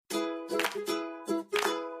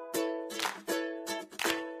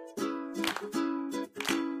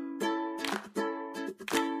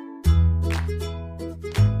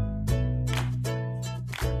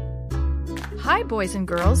Hi, boys and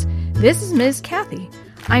girls. This is Ms. Kathy.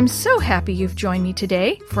 I'm so happy you've joined me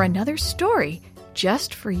today for another story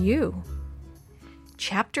just for you.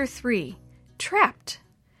 Chapter 3, Trapped.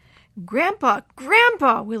 "Grandpa!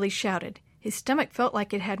 Grandpa!" Willie shouted. His stomach felt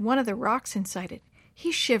like it had one of the rocks inside it.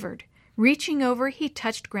 He shivered. Reaching over, he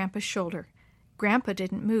touched Grandpa's shoulder. Grandpa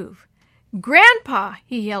didn't move. "Grandpa!"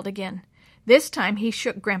 he yelled again. This time he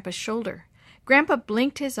shook Grandpa's shoulder. Grandpa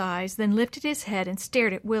blinked his eyes, then lifted his head and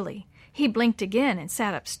stared at Willie. He blinked again and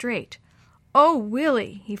sat up straight. "Oh,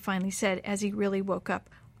 Willie," he finally said as he really woke up.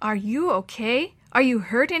 "Are you okay? Are you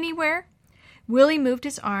hurt anywhere?" Willie moved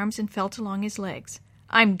his arms and felt along his legs.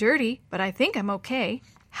 "I'm dirty, but I think I'm okay.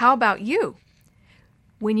 How about you?"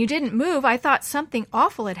 "When you didn't move, I thought something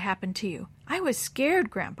awful had happened to you. I was scared,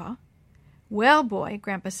 Grandpa." "Well, boy,"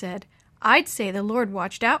 Grandpa said, "I'd say the Lord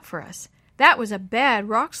watched out for us. That was a bad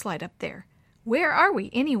rock slide up there. Where are we,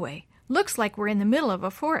 anyway? Looks like we're in the middle of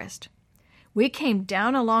a forest." "We came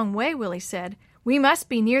down a long way," Willie said. "We must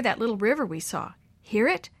be near that little river we saw. Hear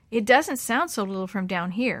it? It doesn't sound so little from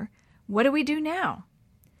down here. What do we do now?"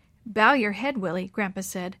 "Bow your head, Willie," Grandpa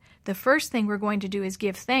said. "The first thing we're going to do is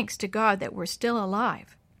give thanks to God that we're still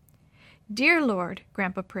alive." "Dear Lord,"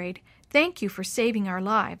 Grandpa prayed, "thank you for saving our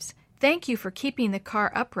lives. Thank you for keeping the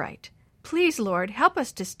car upright. Please, Lord, help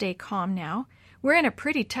us to stay calm now. We're in a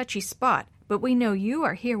pretty touchy spot, but we know you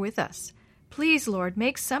are here with us. Please, Lord,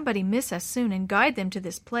 make somebody miss us soon and guide them to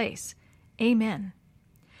this place. Amen."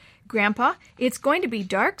 "Grandpa, it's going to be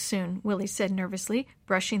dark soon," Willie said nervously,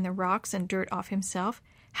 brushing the rocks and dirt off himself.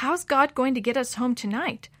 "How's God going to get us home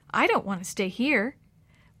tonight? I don't want to stay here."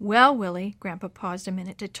 "Well, Willie," Grandpa paused a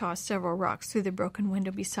minute to toss several rocks through the broken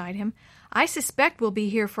window beside him, "I suspect we'll be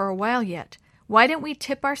here for a while yet. Why don't we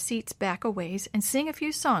tip our seats back a ways and sing a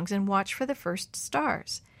few songs and watch for the first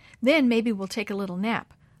stars? Then maybe we'll take a little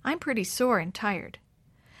nap. I'm pretty sore and tired."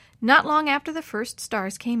 Not long after the first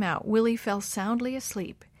stars came out, Willie fell soundly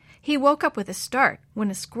asleep. He woke up with a start when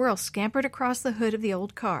a squirrel scampered across the hood of the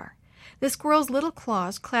old car. The squirrel's little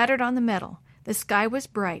claws clattered on the metal. The sky was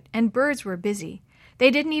bright, and birds were busy. They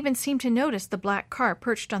didn't even seem to notice the black car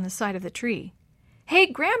perched on the side of the tree. "Hey,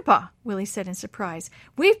 Grandpa," Willie said in surprise.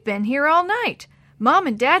 "We've been here all night. Mom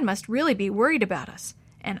and Dad must really be worried about us.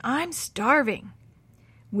 And I'm starving."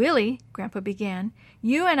 "Willie," Grandpa began,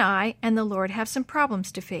 "you and I and the Lord have some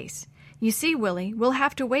problems to face. You see, Willie, we'll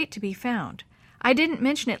have to wait to be found. I didn't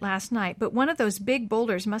mention it last night, but one of those big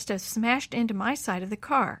boulders must have smashed into my side of the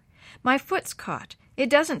car. My foot's caught. It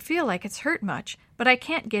doesn't feel like it's hurt much, but I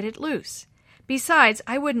can't get it loose. Besides,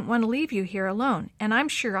 I wouldn't want to leave you here alone, and I'm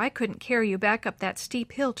sure I couldn't carry you back up that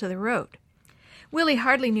steep hill to the road." Willie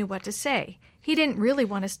hardly knew what to say. He didn't really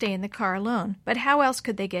want to stay in the car alone, but how else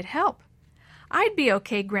could they get help? "I'd be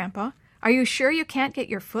okay, Grandpa. Are you sure you can't get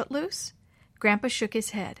your foot loose?" Grandpa shook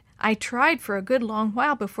his head. "I tried for a good long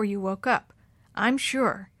while before you woke up. I'm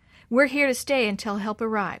sure. We're here to stay until help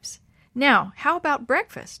arrives. Now, how about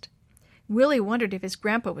breakfast?" Willie wondered if his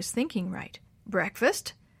grandpa was thinking right.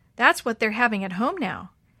 "Breakfast? That's what they're having at home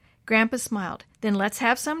now." Grandpa smiled. "Then let's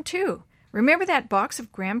have some too. Remember that box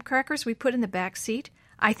of graham crackers we put in the back seat?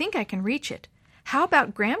 I think I can reach it. How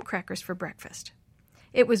about graham crackers for breakfast?"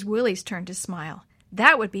 It was Willie's turn to smile.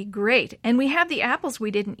 "That would be great, and we have the apples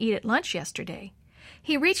we didn't eat at lunch yesterday."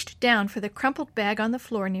 He reached down for the crumpled bag on the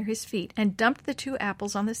floor near his feet and dumped the 2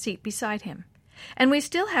 apples on the seat beside him. "And we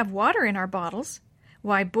still have water in our bottles."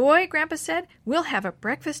 "Why, boy," Grandpa said, "we'll have a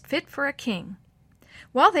breakfast fit for a king."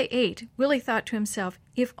 While they ate, Willie thought to himself,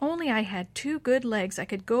 "If only I had 2 good legs, I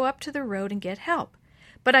could go up to the road and get help.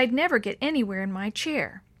 But I'd never get anywhere in my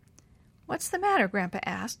chair." "What's the matter?" Grandpa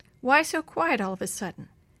asked. "Why so quiet all of a sudden?"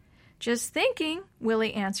 "Just thinking,"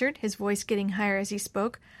 Willie answered, his voice getting higher as he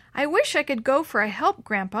spoke. "I wish I could go for a help,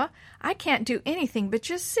 Grandpa. I can't do anything but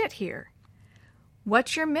just sit here."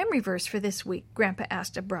 "What's your memory verse for this week?" Grandpa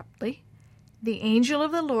asked abruptly. "The angel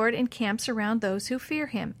of the Lord encamps around those who fear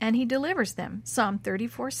him, and he delivers them." Psalm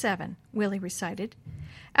 34:7, Willie recited.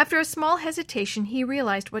 After a small hesitation, he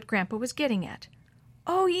realized what Grandpa was getting at.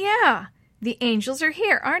 "Oh, yeah! The angels are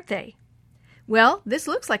here, aren't they?" "Well, this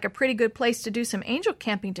looks like a pretty good place to do some angel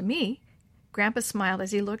camping to me." Grandpa smiled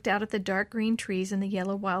as he looked out at the dark green trees and the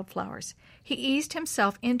yellow wildflowers. He eased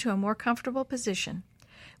himself into a more comfortable position.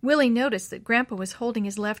 Willie noticed that Grandpa was holding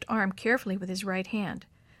his left arm carefully with his right hand.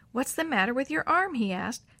 "What's the matter with your arm?" he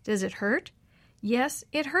asked. "Does it hurt?" "Yes,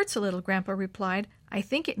 it hurts a little," Grandpa replied. "I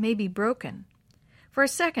think it may be broken." For a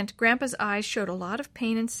second, Grandpa's eyes showed a lot of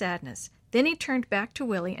pain and sadness. Then he turned back to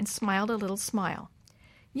Willie and smiled a little smile.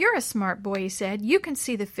 "You're a smart boy," he said. "You can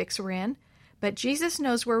see the fix we're in. But Jesus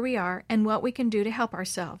knows where we are and what we can do to help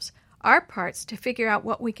ourselves. Our part's to figure out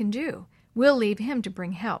what we can do. We'll leave him to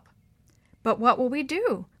bring help." "But what will we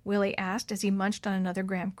do?" Willie asked as he munched on another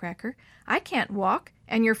graham cracker. "I can't walk,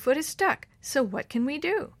 and your foot is stuck, so what can we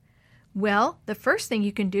do?" "Well, the first thing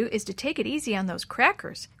you can do is to take it easy on those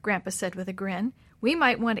crackers," Grandpa said with a grin. "We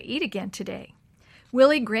might want to eat again today."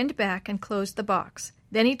 Willie grinned back and closed the box.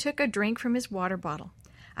 Then he took a drink from his water bottle.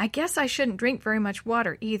 "I guess I shouldn't drink very much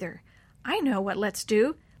water either. I know what let's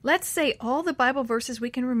do. Let's say all the Bible verses we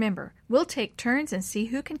can remember. We'll take turns and see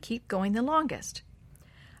who can keep going the longest."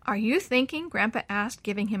 "Are you thinking," Grandpa asked,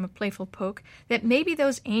 giving him a playful poke, "that maybe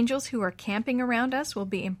those angels who are camping around us will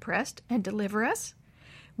be impressed and deliver us?"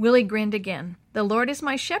 Willie grinned again. "The Lord is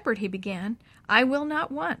my shepherd," he began. "I will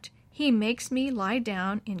not want. He makes me lie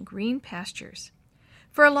down in green pastures."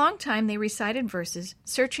 For a long time they recited verses,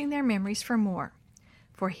 searching their memories for more.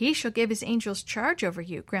 "For he shall give his angels charge over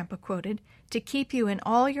you," Grandpa quoted, "to keep you in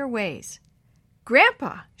all your ways."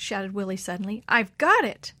 "Grandpa!" shouted Willie suddenly. "I've got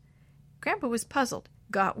it!" Grandpa was puzzled.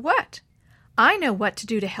 "Got what?" "I know what to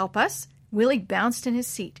do to help us." Willie bounced in his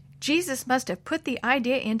seat. "Jesus must have put the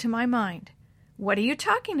idea into my mind." "What are you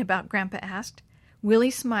talking about?" Grandpa asked.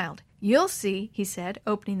 Willie smiled. "You'll see," he said,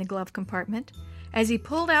 opening the glove compartment. As he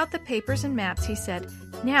pulled out the papers and maps, he said,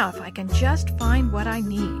 "Now if I can just find what I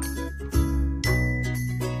need."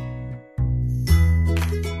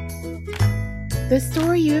 The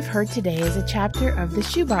story you have heard today is a chapter of The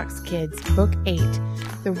Shoebox Kids, Book 8,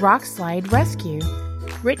 The Rock Slide Rescue,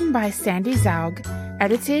 written by Sandy Zaug,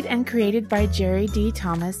 edited and created by Jerry D.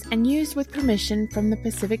 Thomas, and used with permission from the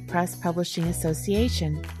Pacific Press Publishing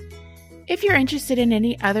Association. If you're interested in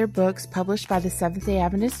any other books published by the Seventh-day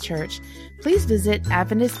Adventist Church, please visit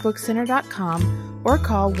AdventistBookCenter.com or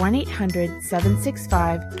call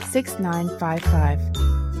 1-800-765-6955.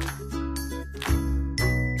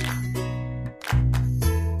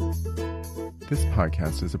 This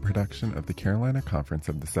podcast is a production of the Carolina Conference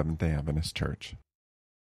of the Seventh-day Adventist Church.